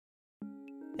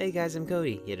Hey guys, I'm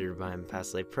Cody, editor by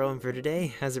Past Life Pro, and for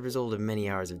today, as a result of many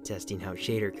hours of testing out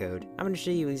shader code, I'm going to show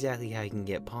you exactly how you can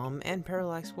get POM and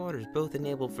Parallax waters both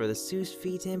enabled for the SEUS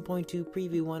V10.2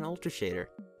 Preview 1 Ultra Shader.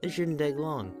 This shouldn't take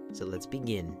long, so let's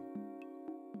begin.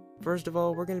 First of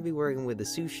all, we're going to be working with the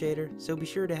SEUS shader, so be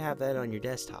sure to have that on your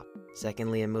desktop.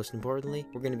 Secondly, and most importantly,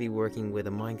 we're going to be working with a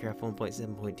Minecraft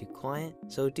 1.7.2 client,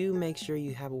 so do make sure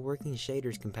you have a working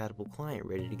shaders compatible client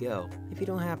ready to go. If you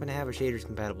don't happen to have a shaders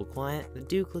compatible client, then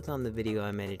do click on the video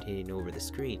I'm annotating over the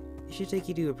screen. It should take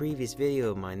you to a previous video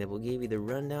of mine that will give you the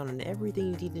rundown on everything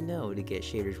you need to know to get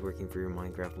shaders working for your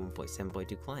Minecraft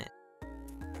 1.7.2 client.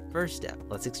 First step,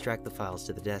 let's extract the files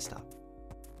to the desktop.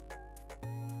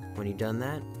 When you've done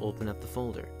that, open up the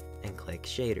folder and click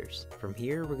Shaders. From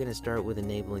here, we're going to start with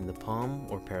enabling the POM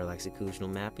or Parallax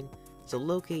occlusional mapping, so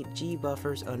locate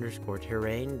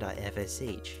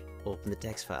gbuffers_terrain.fsh. Open the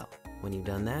text file. When you've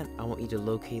done that, I want you to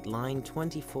locate line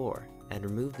 24 and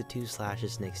remove the two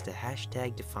slashes next to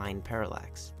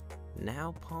 #define_parallax.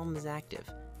 Now POM is active.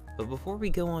 But before we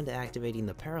go on to activating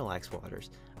the Parallax waters,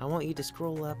 I want you to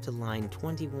scroll up to line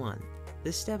 21.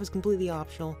 This step is completely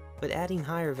optional, but adding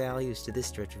higher values to this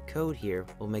stretch of code here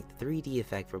will make the 3D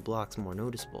effect for blocks more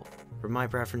noticeable. For my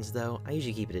preference though, I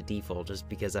usually keep it at default just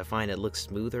because I find it looks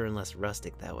smoother and less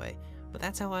rustic that way, but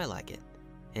that's how I like it.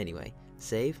 Anyway,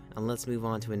 save, and let's move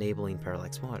on to enabling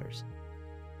Parallax waters.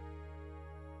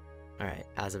 Alright,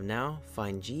 as of now,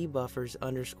 find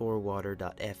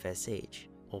gbuffers_water.fsh.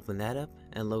 Open that up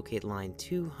and locate line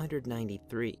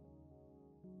 293.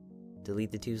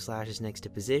 Delete the two slashes next to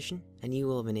position, and you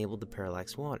will have enabled the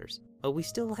Parallax waters. But we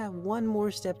still have one more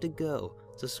step to go,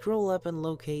 so scroll up and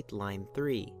locate line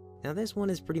 3. Now this one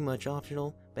is pretty much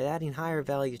optional, but adding higher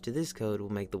values to this code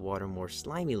will make the water more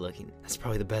slimy looking. That's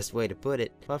probably the best way to put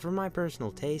it, but for my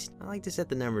personal taste, I like to set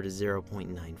the number to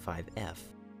 0.95f.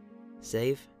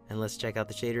 Save, and let's check out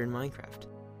the shader in Minecraft.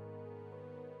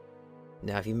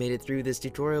 Now if you made it through this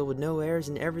tutorial with no errors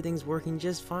and everything's working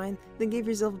just fine, then give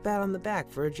yourself a pat on the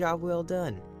back for a job well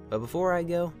done. But before I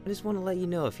go, I just want to let you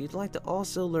know if you'd like to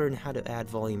also learn how to add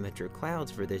volumetric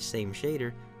clouds for this same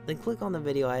shader, then click on the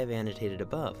video I have annotated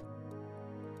above.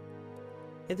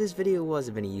 If this video was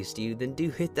of any use to you, then do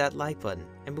hit that like button,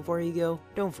 and before you go,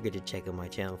 don't forget to check out my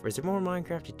channel for some more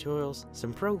Minecraft tutorials,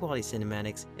 some pro quality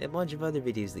cinematics, and a bunch of other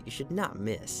videos that you should not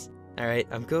miss. Alright,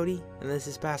 I'm Cody, and this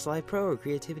is Past Life Pro, where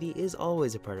creativity is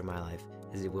always a part of my life,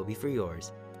 as it will be for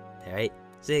yours. Alright,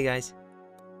 see you guys.